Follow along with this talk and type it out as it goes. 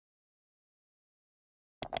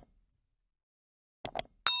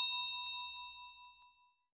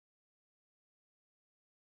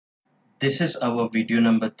This is our video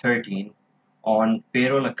number 13 on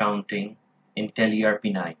payroll accounting in Tally ERP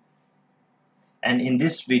 9. And in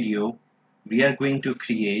this video, we are going to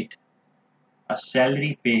create a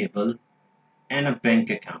salary payable and a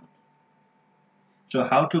bank account. So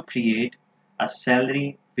how to create a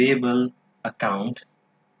salary payable account,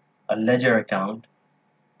 a ledger account,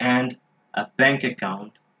 and a bank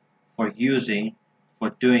account for doing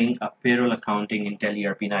a payroll accounting in Tally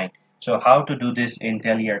ERP 9. So how to do this in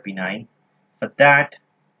Tally ERP 9? For that,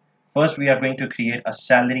 first we are going to create a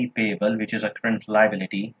salary payable, which is a current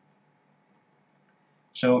liability.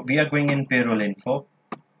 So we are going in payroll info.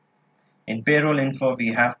 In payroll info, we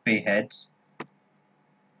have pay heads.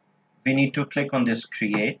 We need to click on this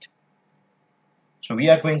create. So we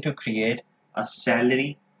are going to create a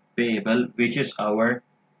salary payable, which is our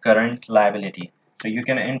current liability. So you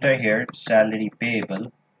can enter here salary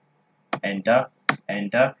payable, enter,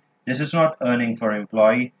 enter. This is not earning for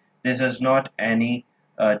employee. This is not any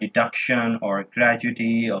deduction or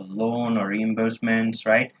gratuity or loan or reimbursements,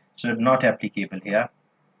 right? So not applicable here.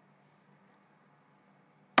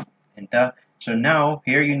 Enter. So now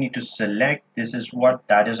here you need to select, this is what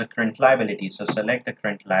that is a current liability. So select the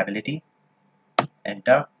current liability,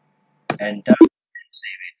 enter, enter, and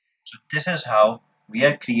save it. So this is how we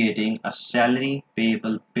are creating a salary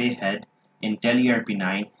payable pay head in Tally ERP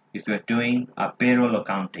 9 if you're doing a payroll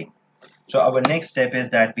accounting. So our next step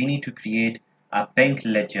is that we need to create a bank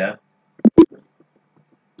ledger.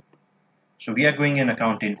 So we are going in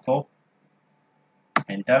account info,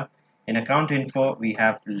 enter. In account info we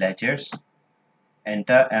have ledgers,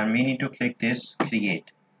 enter, and we need to click this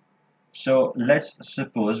create. So let's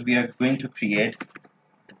suppose we are going to create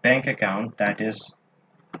the bank account, that is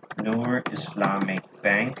Noor Islamic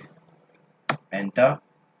Bank, enter,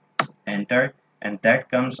 enter, and that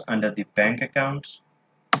comes under the bank accounts,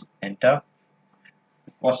 enter.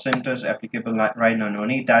 The cost center is applicable right now, no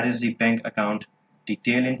need. That is the bank account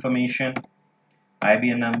detail information,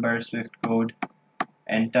 IBAN number, SWIFT code,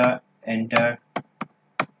 enter, enter,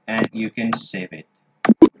 and you can save it.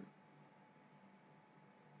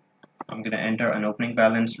 I'm going to enter an opening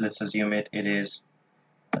balance. Let's assume it is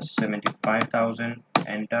 75,000.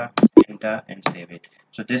 Enter, enter, and save it.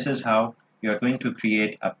 So this is how you are going to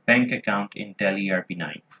create a bank account in Tally ERP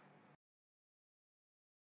 9.